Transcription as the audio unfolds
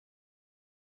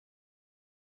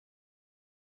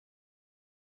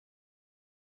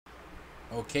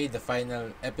Okay, the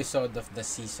final episode of the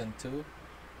season 2.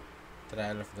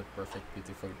 Trial of the Perfect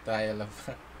Beautiful. Trial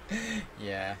of.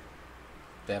 Yeah,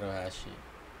 Teruhashi.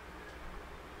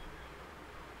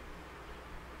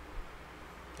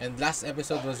 And last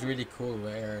episode was really cool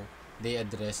where they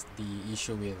addressed the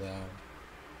issue with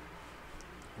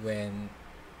when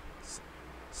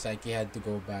Saiki had to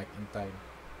go back in time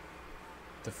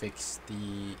to fix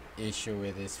the issue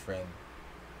with his friend.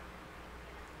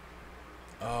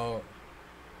 Oh,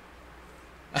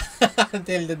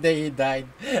 until the day he died.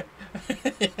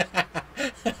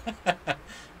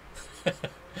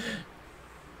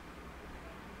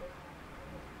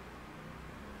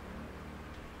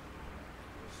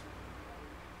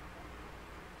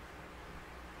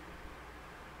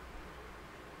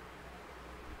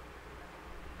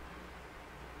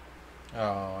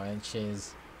 Oh, and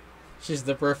she's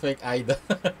the perfect idol.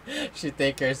 She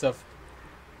takes care of,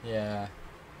 yeah.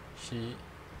 She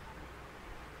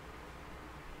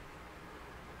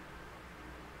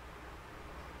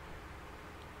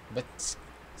but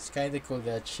it's kind of cool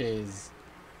that she's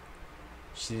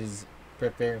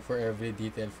preparing for every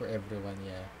detail for everyone.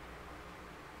 Yeah.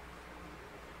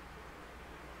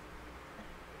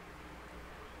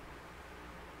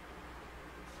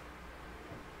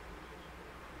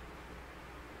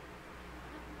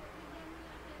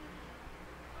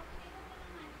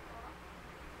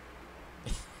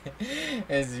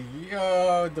 As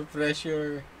yo the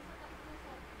pressure.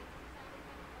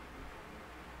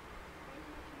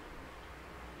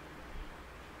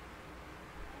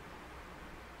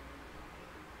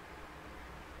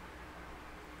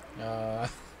 Uh,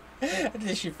 at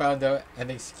least she found out an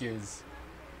excuse.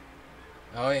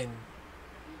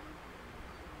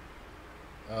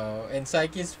 Oh, and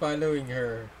Saiki's following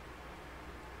her.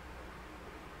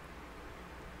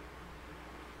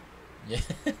 Yeah.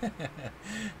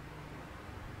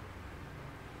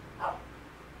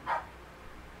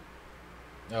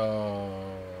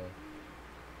 Oh.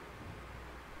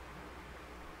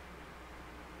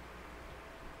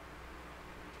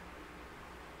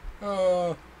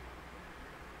 Oh.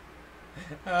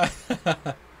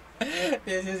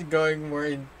 This is going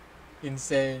more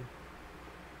insane.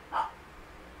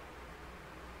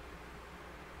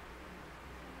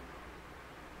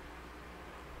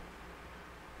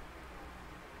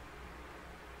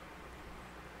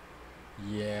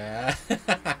 Yeah.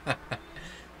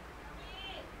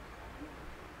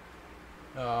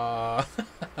 Oh.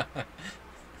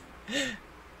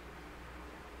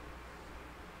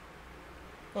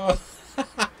 Oh.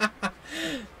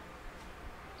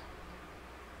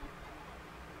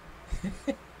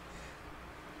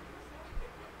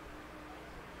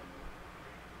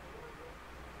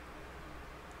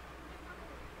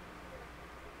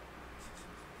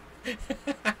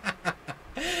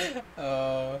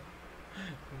 Oh.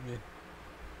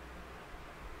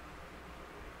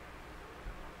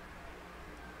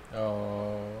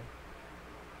 Oh.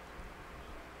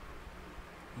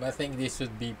 But I think this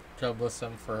would be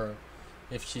troublesome for her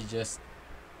if she just.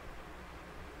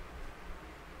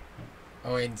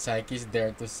 Oh, and Psyche's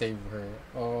there to save her.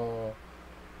 Oh.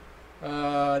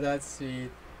 Oh, that's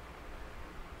sweet.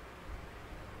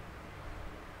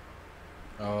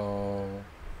 Oh.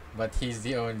 But he's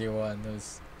the only one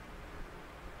who's.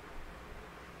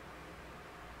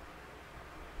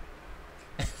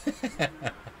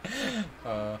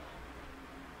 Oh.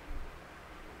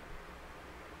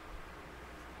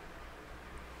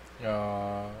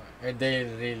 Oh. Are they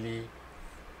really.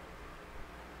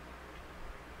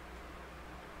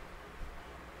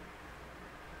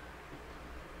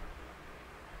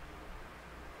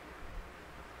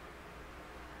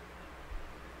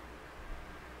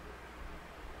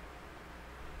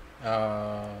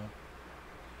 Uh,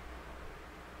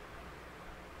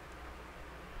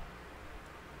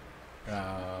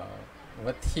 uh,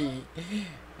 but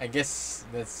I guess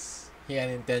that's he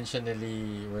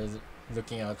unintentionally was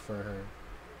looking out for her.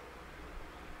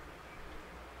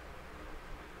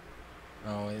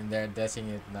 Oh, and they're dissing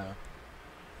it now.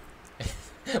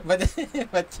 but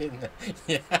but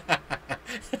yeah.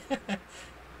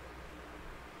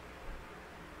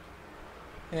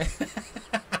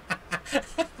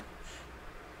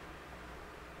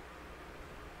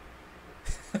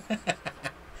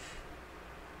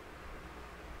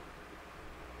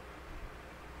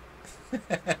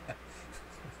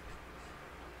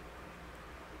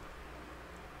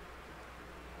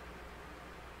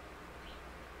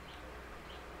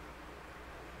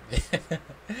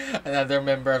 Another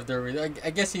member of the I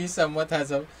guess he somewhat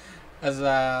has a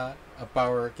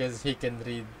power because he can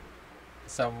read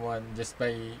someone just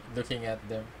by looking at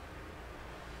them.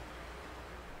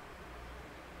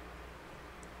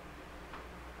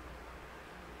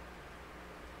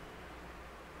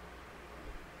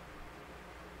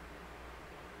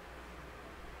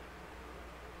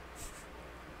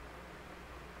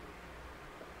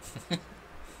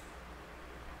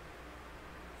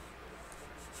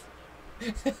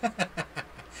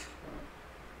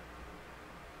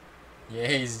 Yeah,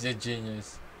 he's a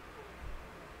genius.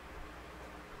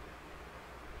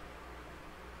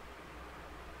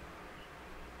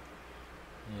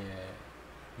 Yeah.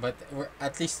 But we're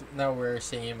at least now we're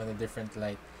seeing him in a different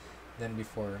light than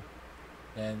before.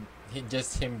 And he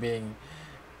just him being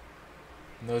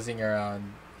nosing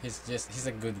around. He's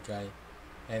a good guy.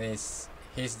 And he's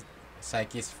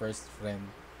Psyche's first friend.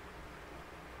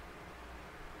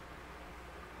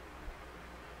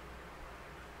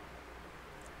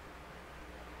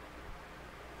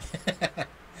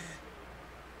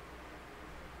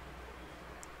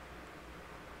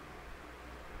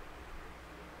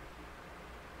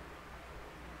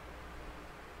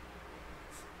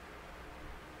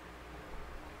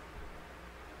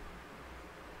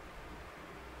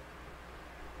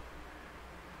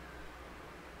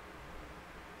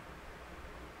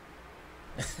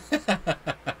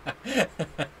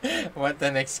 What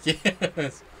an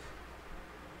excuse.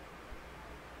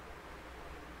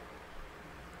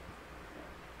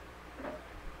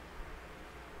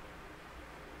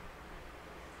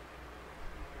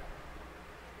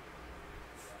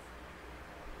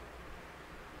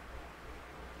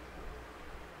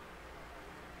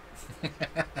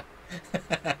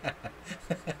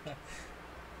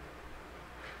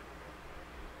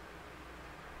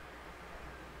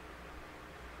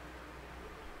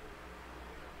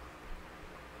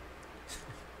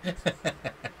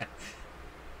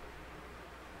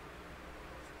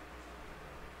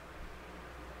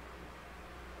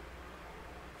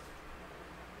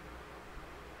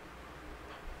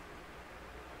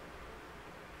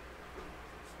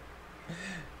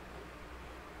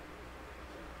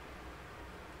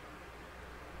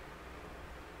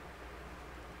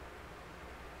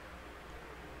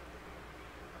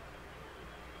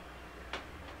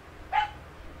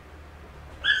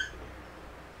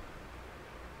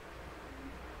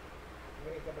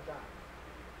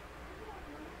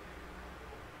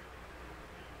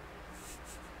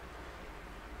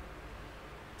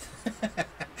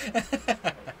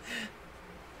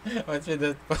 What's with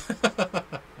that?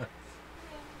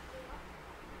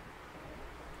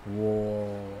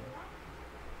 Whoa.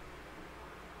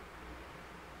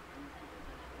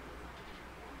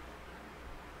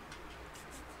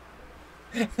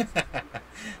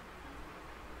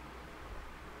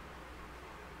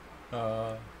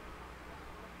 uh,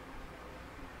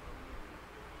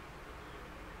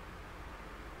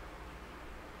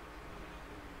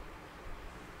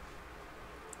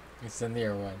 it's the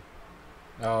near one.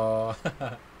 Oh.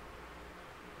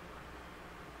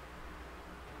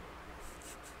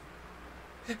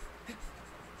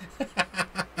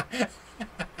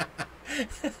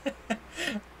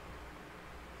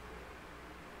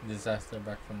 Disaster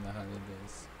back from the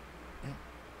holidays.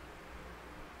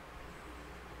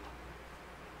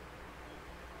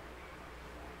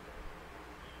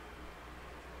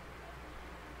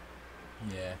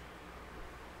 Yeah.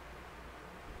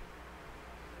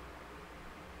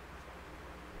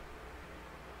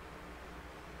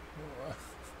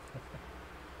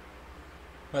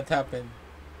 What happened?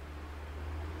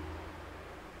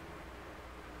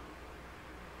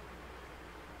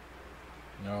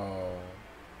 No.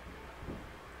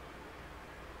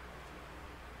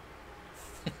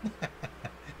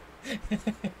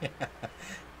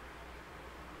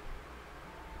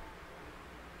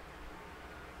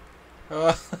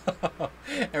 Oh,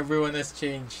 everyone has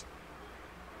changed.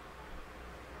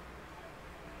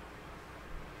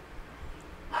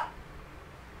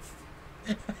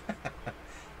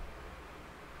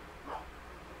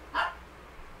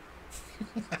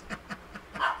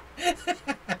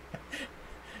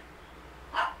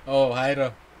 Oh,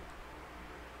 Hyro.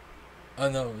 Oh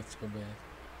no, it's Kobayashi.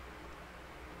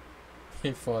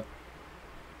 He fought.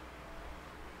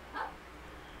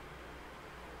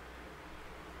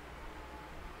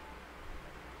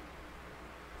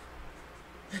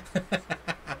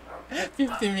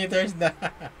 50 meters na.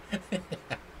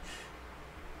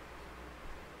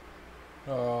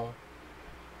 Oh.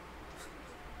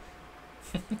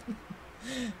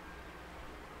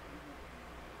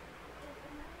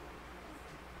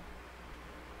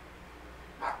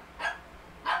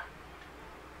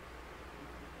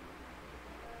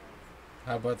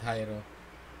 How about Hyro?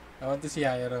 I want to see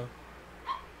Hyro.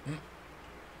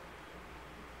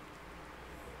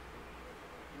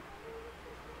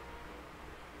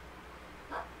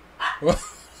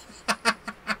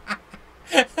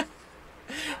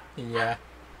 Yeah.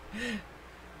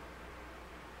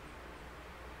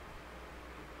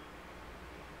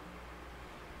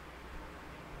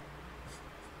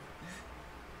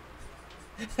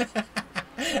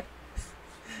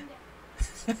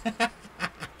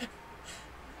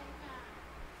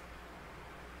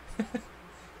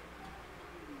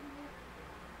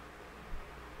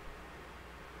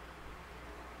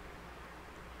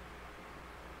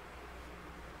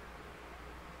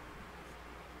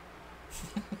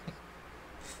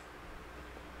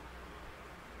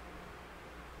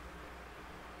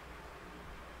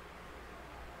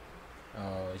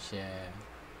 Oh shit.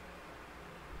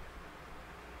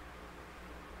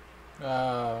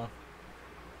 Oh.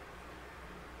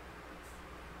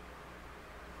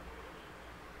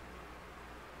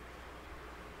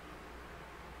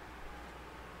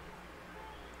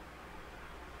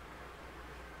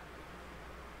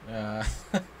 Uh,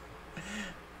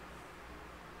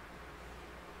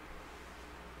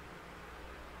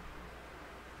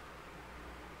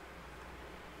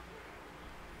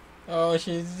 oh,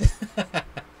 she's.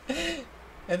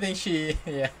 I think she.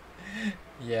 Yeah.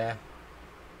 Yeah.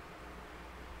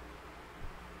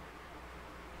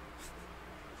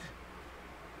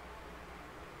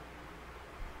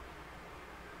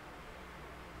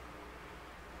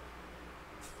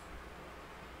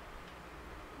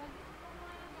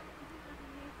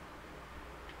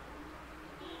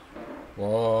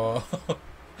 Whoa.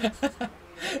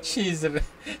 she's ri-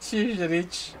 she's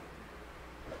rich.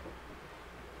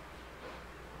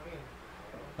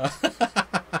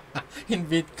 In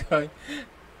Bitcoin.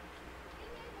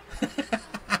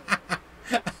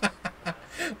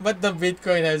 But the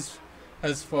Bitcoin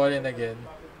has fallen again.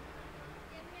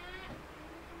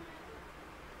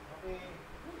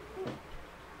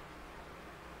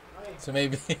 So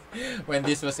maybe when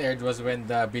this was aired was when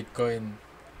the Bitcoin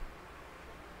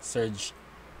surged.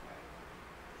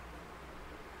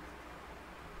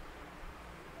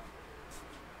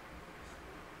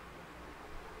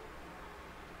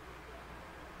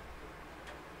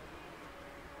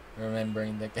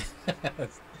 Remembering the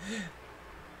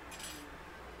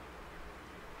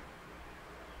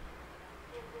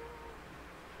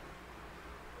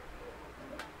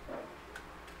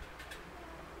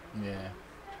yeah.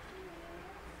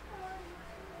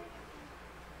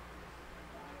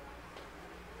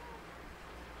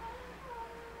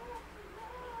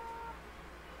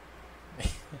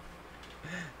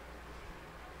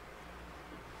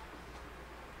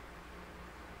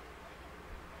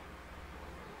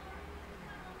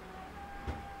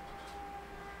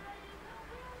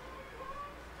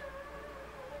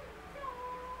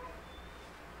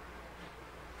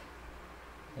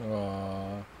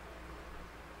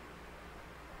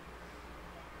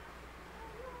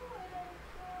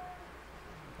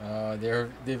 Oh,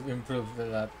 they've improved a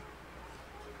lot.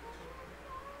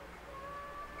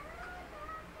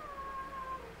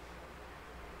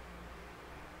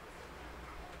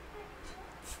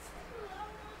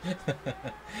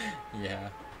 Yeah.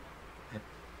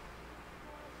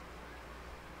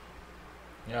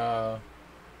 Yeah.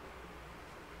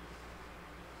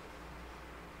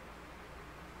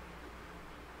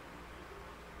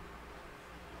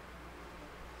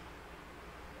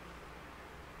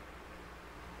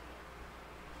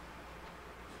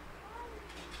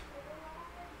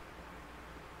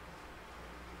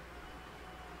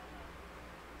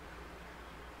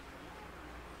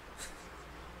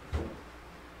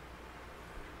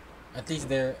 At least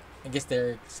they're. I guess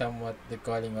they're somewhat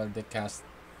calling all the cast.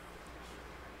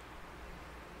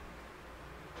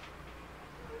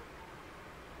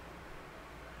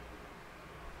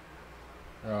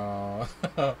 Oh.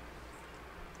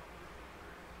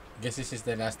 Guess this is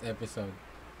the last episode.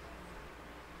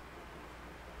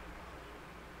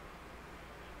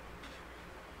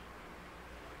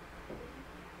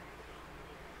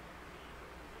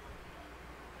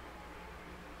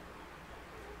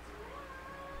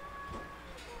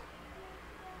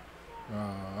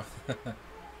 Oh.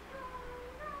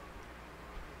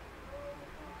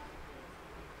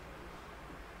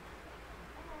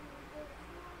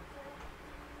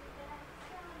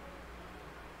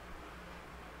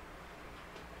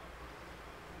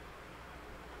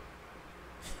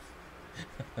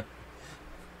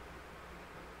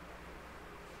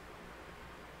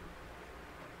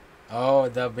 Oh,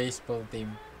 the baseball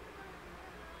team.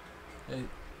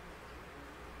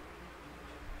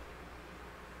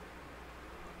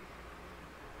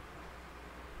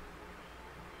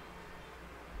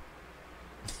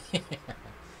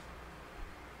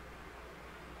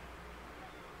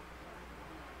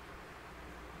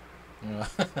 Uh,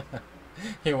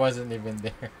 he wasn't even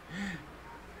there.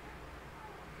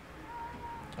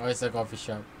 Oh, it's a coffee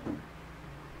shop.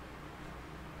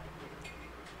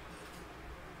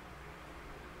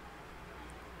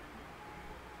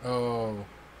 Oh.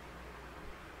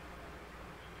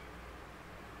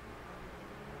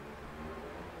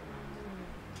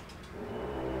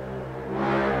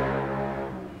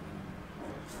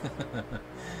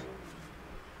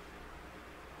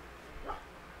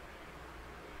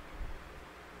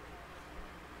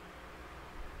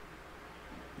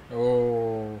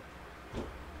 Oh.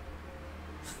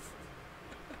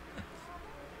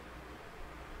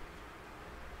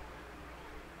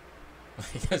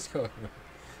 Let's go.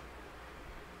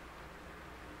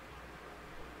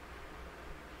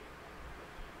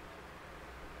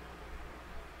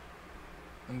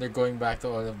 And they're going back to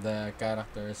all of the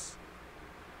characters.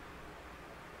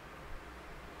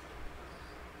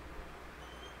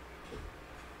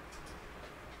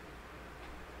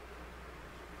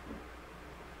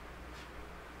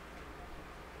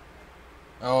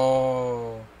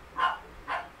 Oh.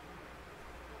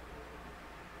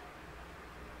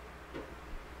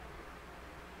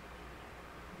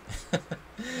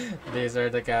 These are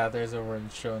the characters that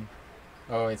weren't shown.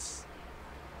 Oh, it's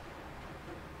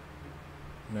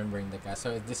remembering the cast.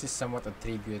 So this is somewhat a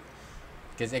tribute.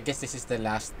 Because I guess this is the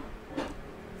last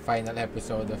final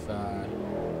episode of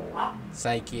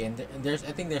Saiki, and there's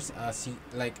I think there's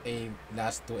like a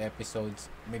last two episodes.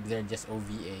 Maybe they're just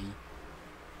OVA.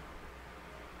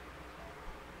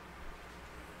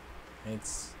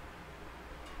 It's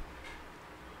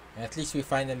at least we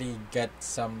finally got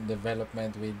some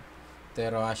development with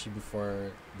Teruhashi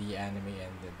before the anime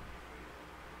ended.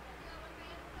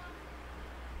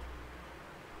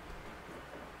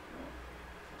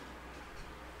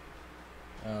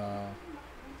 Uh,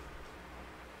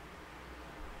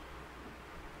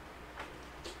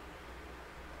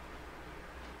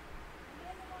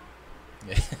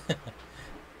 yeah.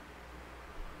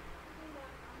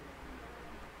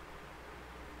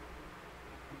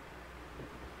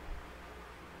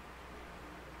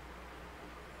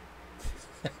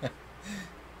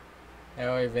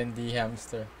 Oh, even the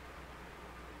hamster.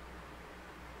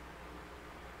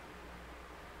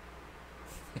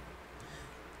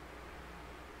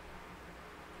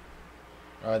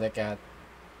 Oh, the cat.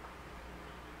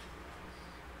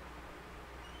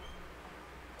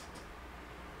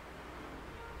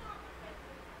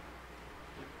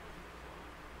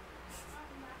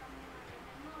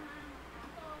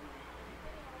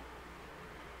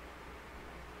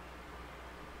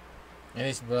 And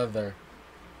his brother.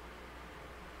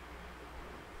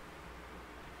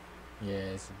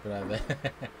 Yes, brother.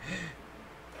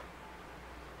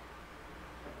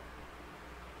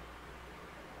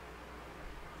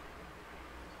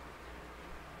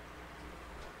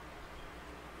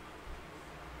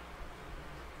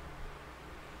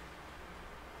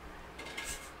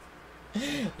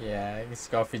 Yeah, it's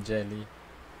coffee jelly.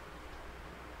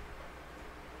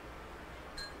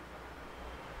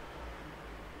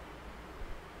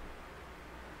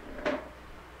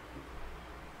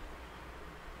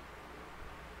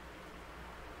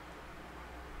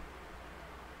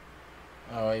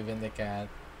 Oh, even the cat.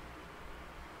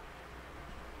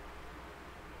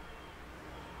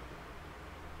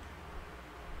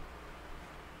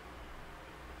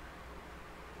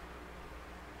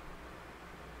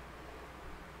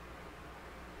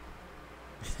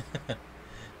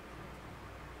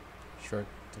 Short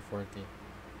to 40.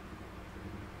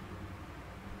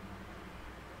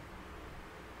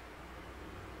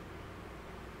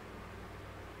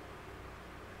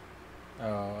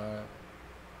 Oh,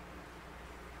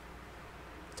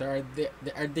 so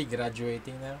are they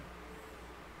graduating now?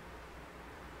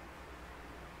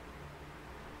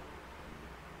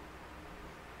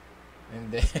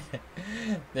 And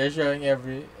they're showing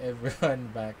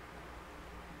everyone back.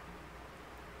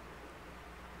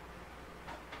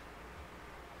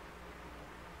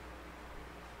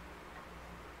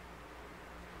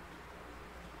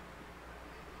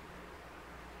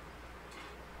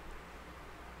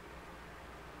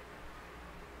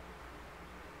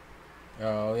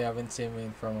 Oh, we haven't seen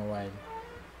him from a while.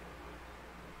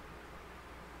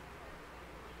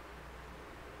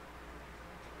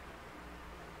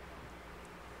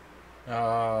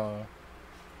 Oh.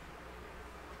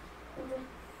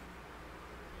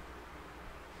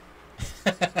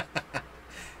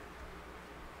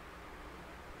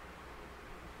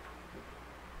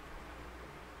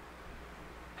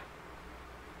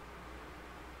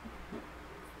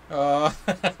 Oh.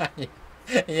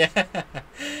 Yeah.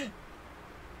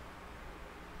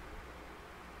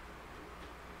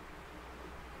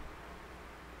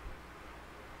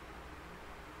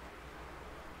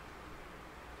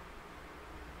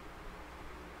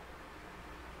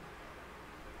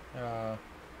 Uh,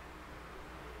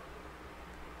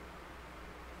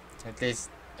 at least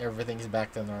everything's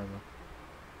back to normal.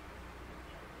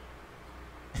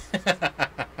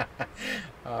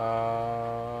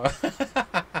 Oh.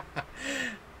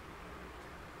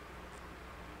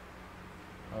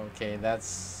 Okay,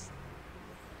 that's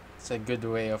it's a good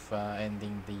way of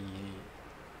ending the.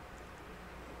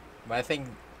 But I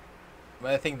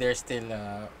think there's still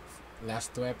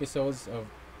last two episodes of.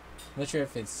 Not sure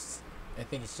if it's. I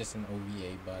think it's just an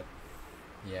OVA, but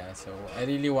yeah. So I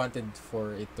really wanted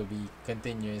for it to be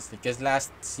continuous because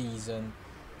last season,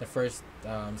 the first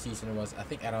season was I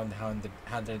think around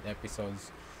 100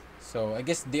 episodes. So I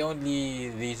guess the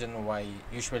only reason why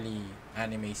usually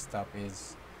anime stop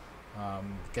is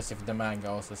because if the manga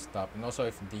also stop and also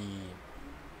if the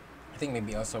I think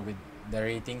maybe also with the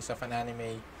ratings of an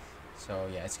anime. So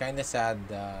yeah, it's kind of sad.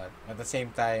 At the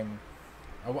same time,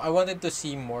 I wanted to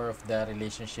see more of the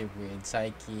relationship with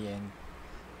Saiki and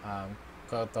um,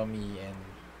 Kotomi and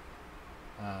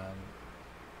um,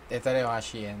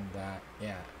 Tetarewashi and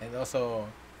yeah, and also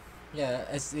yeah,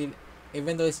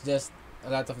 even though it's just a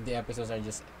lot of the episodes are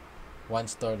just one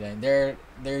storyline, they're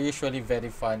usually very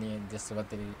funny and just what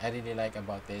I really like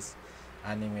about this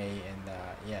anime and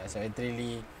yeah, so it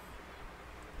really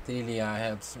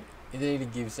helps. It really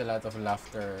gives a lot of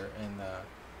laughter and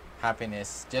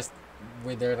happiness just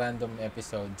with the random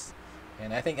episodes,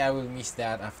 and I think I will miss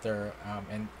that after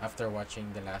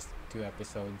watching the last two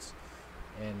episodes,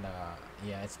 and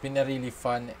yeah, it's been a really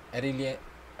fun. I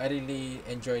really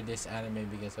enjoyed this anime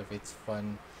because of its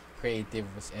fun, creative,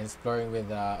 and exploring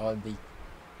with all the.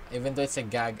 Even though it's a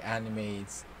gag anime,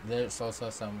 there's also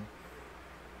some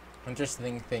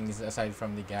interesting things aside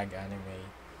from the gag anime,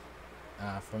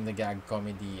 from the gag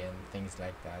comedy and things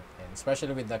like that, and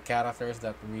especially with the characters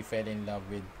that we fell in love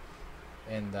with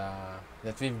and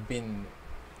that we've been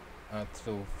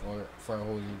through for a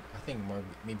whole I think more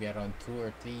maybe around 2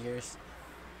 or 3 years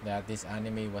that this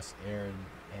anime was aired,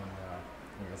 and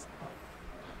yes,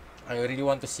 I really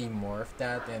want to see more of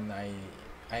that, and I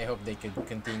hope they could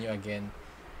continue again,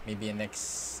 maybe a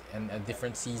next and a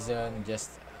different season.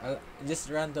 Just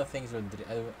random things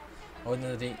I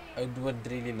would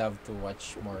really love to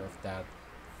watch more of that.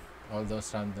 All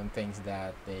those random things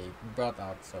that they brought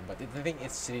out. So, but I think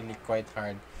it's really quite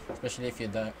hard, especially if you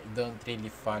don't really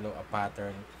follow a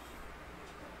pattern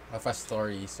of a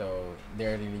story. So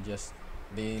they're really just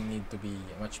they need to be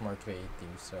much more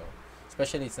creative. So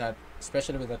especially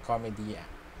especially with a comedy,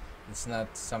 it's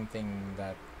not something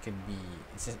that could be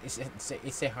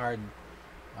it's a hard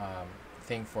um,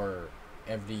 thing for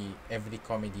every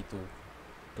comedy to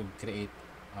create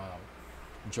um,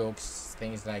 jokes,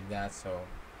 things like that. So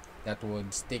that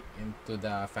would stick into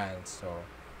the fans. So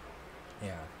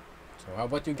yeah. So how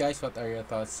about you guys? What are your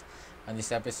thoughts on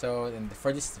this episode and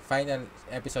for this final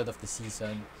episode of the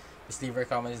season? Just leave your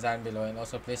comments down below, and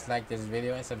also please like this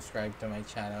video and subscribe to my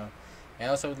channel. And I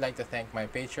also would like to thank my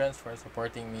patrons for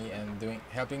supporting me and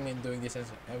helping me in doing this and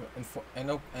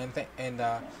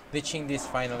reaching this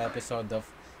final episode of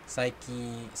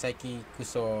Saiki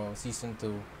Kusuo season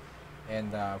 2,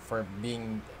 and for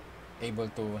being able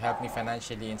to help me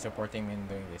financially and supporting me in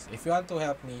doing this. If you want to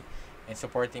help me and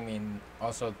supporting me in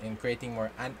also in creating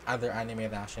more other anime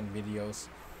reaction videos,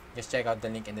 just check out the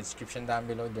link in the description down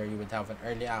below. There you would have an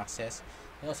early access,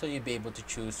 and also you'll be able to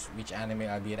choose which anime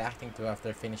I'll be reacting to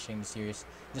after finishing the series.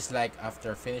 Just like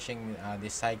after finishing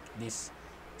this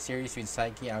series with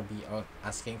Saiki, I'll be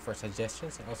asking for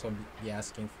suggestions and also be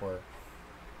asking for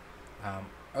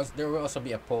there will also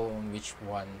be a poll on which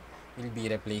one will be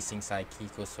replacing Saiki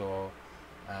Kusuo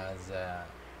as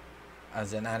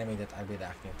as an anime that I'll be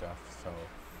reacting to. So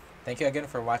thank you again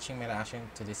for watching my reaction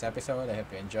to this episode. I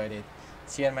hope you enjoyed it.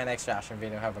 See you in my next reaction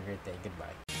video. Have a great day.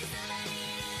 Goodbye.